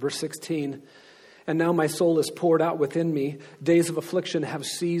 Verse 16. And now my soul is poured out within me. Days of affliction have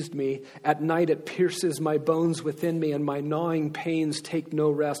seized me. At night it pierces my bones within me, and my gnawing pains take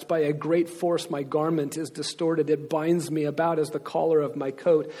no rest. By a great force my garment is distorted. It binds me about as the collar of my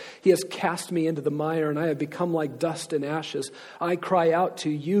coat. He has cast me into the mire, and I have become like dust and ashes. I cry out to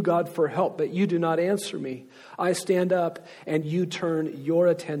you, God, for help, but you do not answer me. I stand up, and you turn your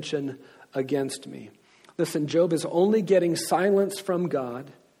attention against me. Listen, Job is only getting silence from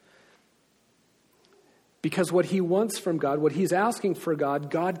God because what he wants from God, what he's asking for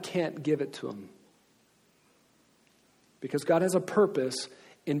God, God can't give it to him. Because God has a purpose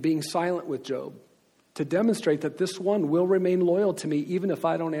in being silent with Job to demonstrate that this one will remain loyal to me even if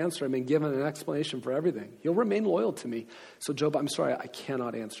I don't answer him and give him an explanation for everything. He'll remain loyal to me. So Job, I'm sorry, I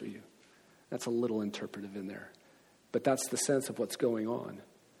cannot answer you. That's a little interpretive in there. But that's the sense of what's going on.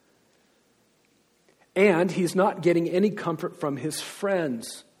 And he's not getting any comfort from his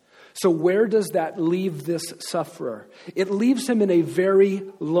friends. So where does that leave this sufferer? It leaves him in a very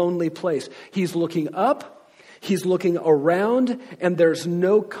lonely place. He's looking up, he's looking around, and there's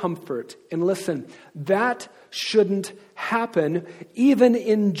no comfort. And listen, that shouldn't happen, even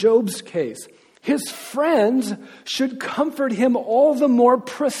in Job's case. His friends should comfort him all the more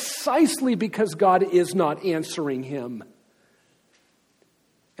precisely because God is not answering him.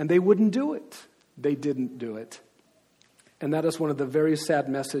 And they wouldn't do it. They didn't do it. And that is one of the very sad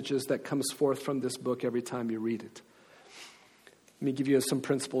messages that comes forth from this book every time you read it. Let me give you some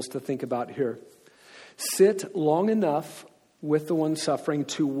principles to think about here. Sit long enough with the one suffering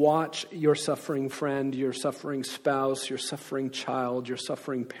to watch your suffering friend, your suffering spouse, your suffering child, your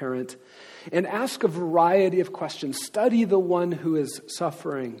suffering parent, and ask a variety of questions. Study the one who is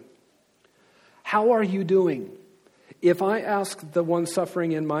suffering. How are you doing? If I ask the one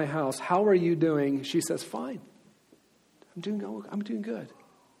suffering in my house, how are you doing? She says, fine. I'm doing good.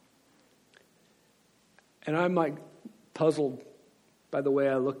 And I'm like puzzled by the way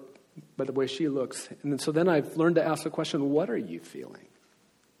I look, by the way she looks. And then I've learned to ask the question, what are you feeling?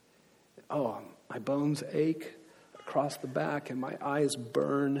 Oh, my bones ache across the back and my eyes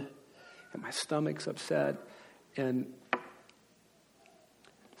burn and my stomach's upset. And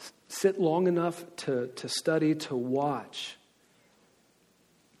sit long enough to study, to watch.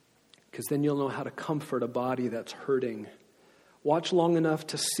 Because then you'll know how to comfort a body that's hurting. Watch long enough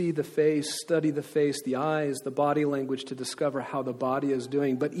to see the face, study the face, the eyes, the body language to discover how the body is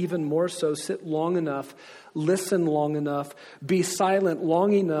doing. But even more so, sit long enough, listen long enough, be silent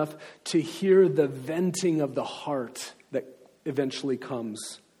long enough to hear the venting of the heart that eventually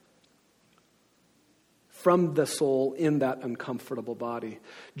comes from the soul in that uncomfortable body.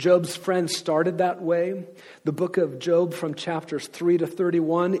 Job's friends started that way. The book of Job from chapters 3 to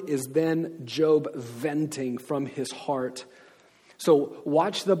 31 is then Job venting from his heart. So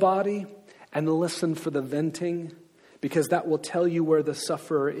watch the body and listen for the venting, because that will tell you where the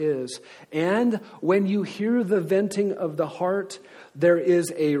sufferer is. And when you hear the venting of the heart, there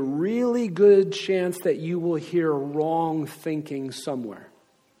is a really good chance that you will hear wrong thinking somewhere.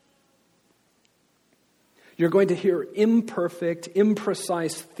 You're going to hear imperfect,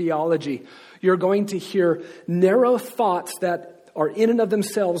 imprecise theology. You're going to hear narrow thoughts that are in and of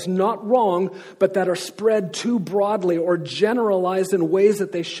themselves not wrong, but that are spread too broadly or generalized in ways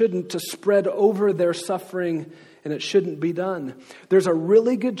that they shouldn't, to spread over their suffering, and it shouldn't be done. There's a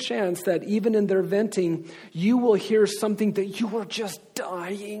really good chance that even in their venting, you will hear something that you were just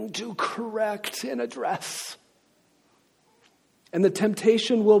dying to correct and address. And the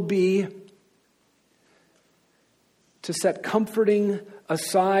temptation will be to set comforting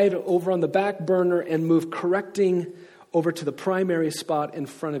aside over on the back burner and move correcting over to the primary spot in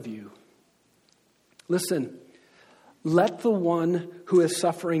front of you. Listen, let the one who is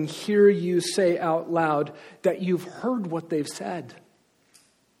suffering hear you say out loud that you've heard what they've said.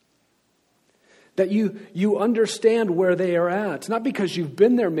 That you understand where they are at. Not because you've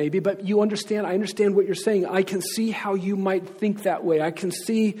been there maybe, but you understand, I understand what you're saying. I can see how you might think that way. I can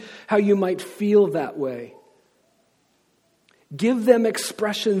see how you might feel that way. Give them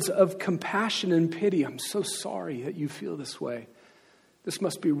expressions of compassion and pity. I'm so sorry that you feel this way. This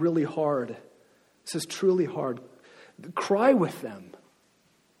must be really hard. This is truly hard. Cry with them.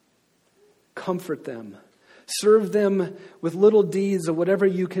 Comfort them. Serve them with little deeds of whatever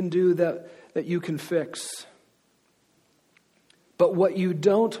you can do that you can fix. But what you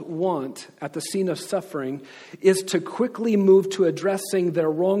don't want at the scene of suffering is to quickly move to addressing their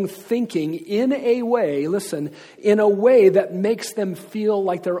wrong thinking in a way, listen, in a way that makes them feel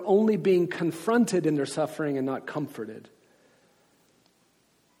like they're only being confronted in their suffering and not comforted.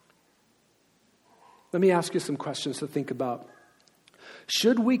 Let me ask you some questions to think about.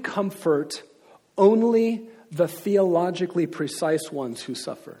 Should we comfort only the theologically precise ones who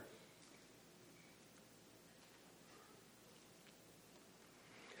suffer?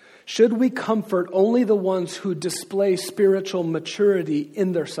 Should we comfort only the ones who display spiritual maturity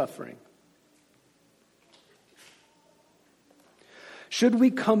in their suffering? Should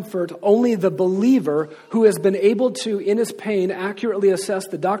we comfort only the believer who has been able to, in his pain, accurately assess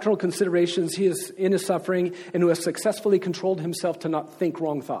the doctrinal considerations he is in his suffering and who has successfully controlled himself to not think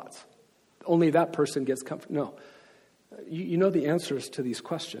wrong thoughts? Only that person gets comfort. No. You know the answers to these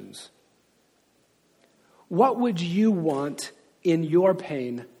questions. What would you want in your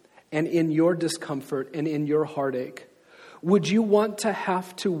pain and in your discomfort and in your heartache? Would you want to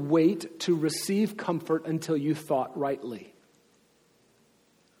have to wait to receive comfort until you thought rightly?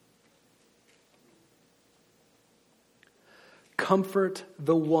 Comfort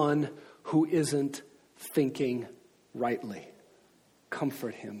the one who isn't thinking rightly.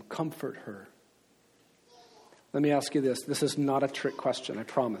 Comfort him. Comfort her. Let me ask you this. This is not a trick question, I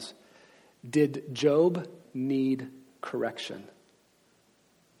promise. Did Job need correction?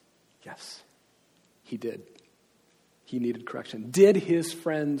 Yes, he did. he needed correction. Did his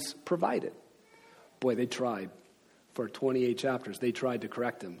friends provide it? Boy, they tried. For 28 chapters, they tried to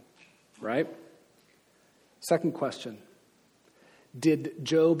correct him, right? Second question, did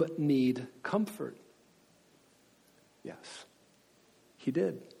Job need comfort? Yes, he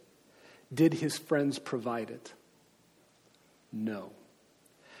did. Did his friends provide it? No.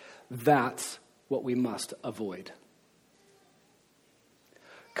 That's what we must avoid.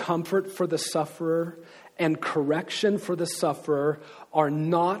 Comfort for the sufferer and correction for the sufferer are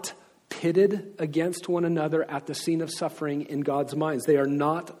not pitted against one another at the scene of suffering in God's minds. They are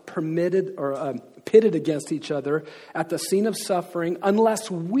not permitted or pitted against each other at the scene of suffering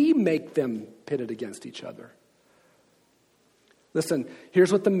unless we make them pitted against each other. Listen,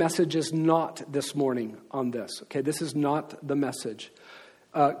 here's what the message is not this morning on this. Okay, this is not the message.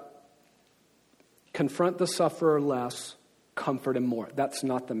 Confront the sufferer less, comfort him more. That's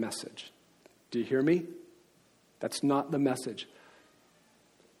not the message. Do you hear me? That's not the message.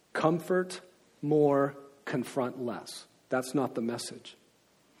 Comfort more, confront less. That's not the message.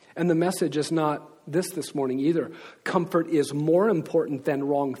 And the message is not this morning either. Comfort is more important than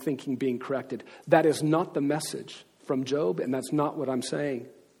wrong thinking being corrected. That is not the message from Job, and that's not what I'm saying.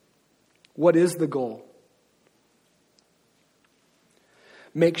 What is the goal?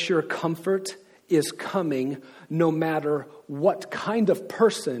 Make sure comfort is coming no matter what kind of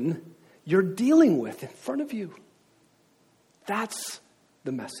person you're dealing with in front of you. That's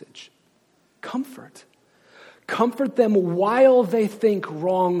the message. Comfort. Comfort them while they think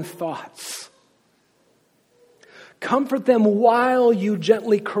wrong thoughts. Comfort them while you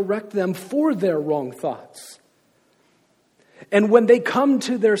gently correct them for their wrong thoughts. And when they come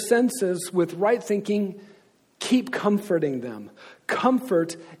to their senses with right thinking, keep comforting them.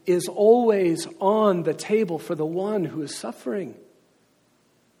 Comfort is always on the table for the one who is suffering.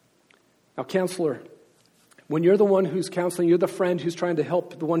 Now, counselor, when you're the one who's counseling, you're the friend who's trying to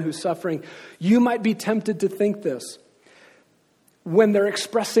help the one who's suffering, you might be tempted to think this. When they're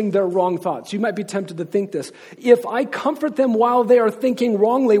expressing their wrong thoughts, you might be tempted to think this. If I comfort them while they are thinking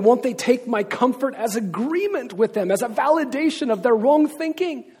wrongly, won't they take my comfort as agreement with them, as a validation of their wrong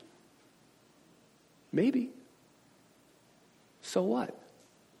thinking? Maybe. So what?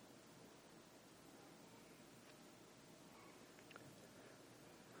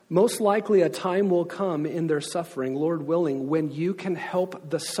 Most likely a time will come in their suffering, Lord willing, when you can help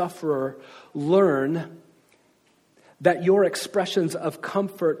the sufferer learn that your expressions of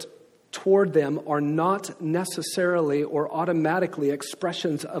comfort toward them are not necessarily or automatically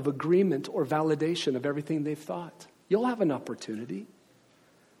expressions of agreement or validation of everything they've thought. You'll have an opportunity.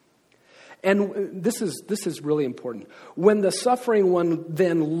 And this is really important. When the suffering one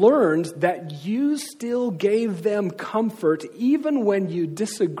then learns that you still gave them comfort even when you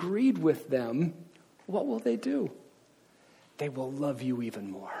disagreed with them, what will they do? They will love you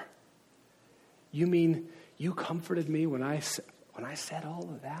even more. You mean you comforted me when I said all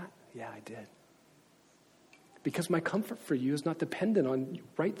of that? Yeah, I did. Because my comfort for you is not dependent on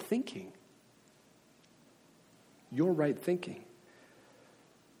right thinking. Your right thinking.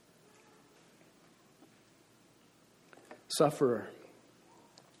 Sufferer,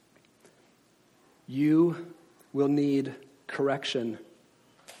 you will need correction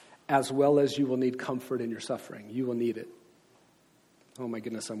as well as you will need comfort in your suffering. You will need it. Oh my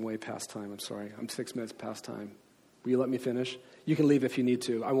goodness, I'm way past time. I'm sorry. I'm 6 minutes past time. Will you let me finish? You can leave if you need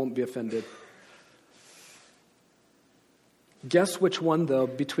to. I won't be offended. Guess which one, though,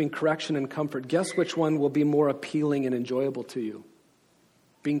 between correction and comfort, guess which one will be more appealing and enjoyable to you?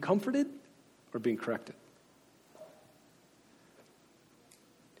 Being comforted or being corrected?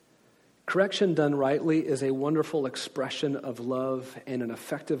 Correction done rightly is a wonderful expression of love and an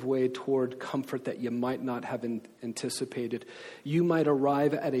effective way toward comfort that you might not have anticipated. You might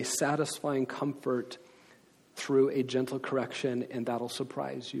arrive at a satisfying comfort through a gentle correction, and that'll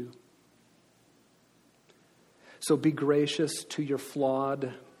surprise you. So be gracious to your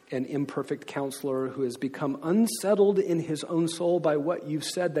flawed and imperfect counselor who has become unsettled in his own soul by what you've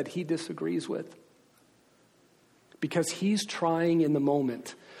said that he disagrees with. Because he's trying in the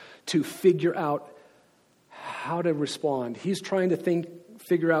moment to figure out how to respond. He's trying to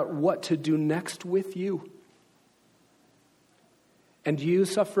figure out what to do next with you. And you,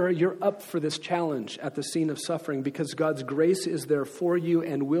 sufferer, you're up for this challenge at the scene of suffering because God's grace is there for you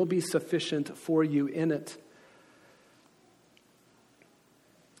and will be sufficient for you in it.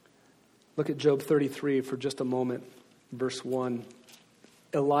 Look at Job 33 for just a moment, verse 1.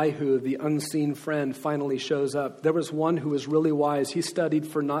 Elihu, the unseen friend, finally shows up. There was one who was really wise. He studied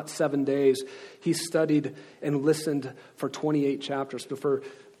for not 7 days. He studied and listened for 28 chapters. For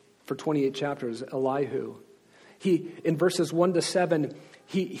 28 chapters, Elihu. In verses 1-7,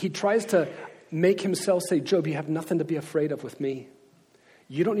 he tries to make himself say, Job, you have nothing to be afraid of with me.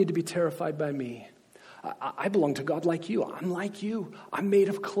 You don't need to be terrified by me. I belong to God like you. I'm like you. I'm made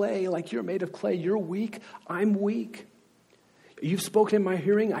of clay like you're made of clay. You're weak. I'm weak. You've spoken in my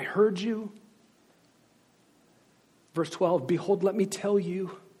hearing. I heard you. Verse 12, behold, let me tell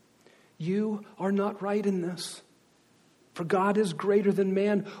you, you are not right in this. For God is greater than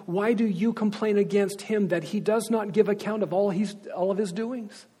man. Why do you complain against him that he does not give account of all of his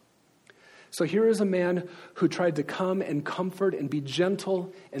doings? So here is a man who tried to come and comfort and be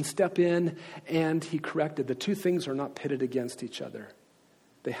gentle and step in, and he corrected. The two things are not pitted against each other.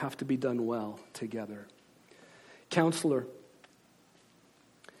 They have to be done well together. Counselor,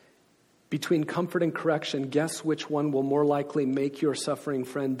 between comfort and correction, guess which one will more likely make your suffering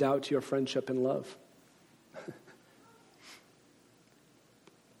friend doubt your friendship and love?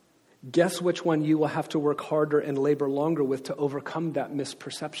 Guess which one you will have to work harder and labor longer with to overcome that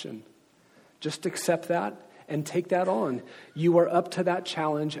misperception? Just accept that and take that on. You are up to that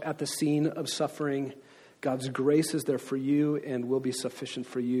challenge at the scene of suffering. God's grace is there for you and will be sufficient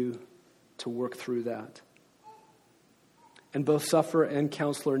for you to work through that. And both sufferer and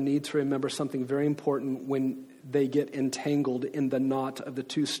counselor need to remember something very important when they get entangled in the knot of the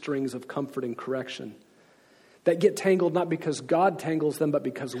two strings of comfort and correction. That get tangled not because God tangles them, but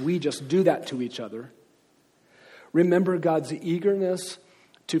because we just do that to each other. Remember God's eagerness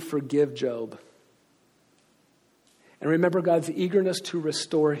to forgive Job. And remember God's eagerness to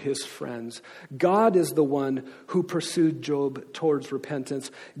restore his friends. God is the one who pursued Job towards repentance.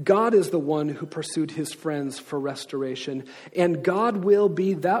 God is the one who pursued his friends for restoration. And God will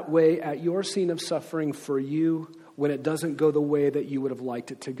be that way at your scene of suffering for you when it doesn't go the way that you would have liked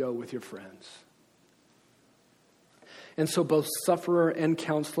it to go with your friends. And so both sufferer and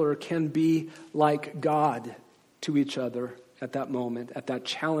counselor can be like God to each other at that moment, at that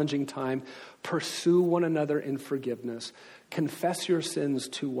challenging time. Pursue one another in forgiveness. Confess your sins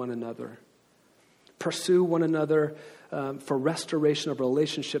to one another. Pursue one another for restoration of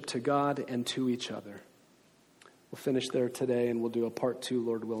relationship to God and to each other. We'll finish there today, and we'll do a part 2,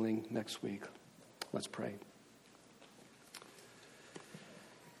 Lord willing, next week. Let's pray.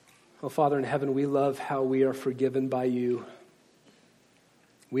 Oh, Father in heaven, we love how we are forgiven by you.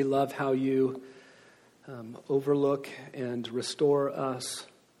 We love how you overlook and restore us.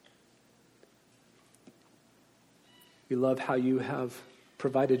 We love how you have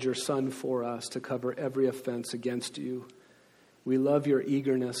provided your Son for us to cover every offense against you. We love your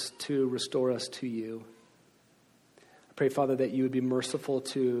eagerness to restore us to you. I pray, Father, that you would be merciful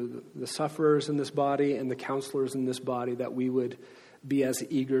to the sufferers in this body and the counselors in this body, that we would be as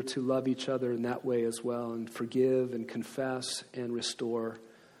eager to love each other in that way as well, and forgive and confess and restore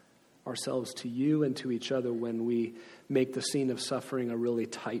ourselves to you and to each other when we make the scene of suffering a really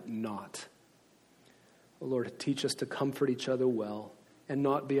tight knot. Oh, Lord, teach us to comfort each other well and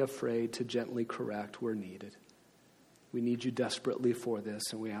not be afraid to gently correct where needed. We need you desperately for this,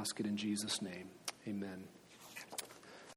 and we ask it in Jesus' name. Amen.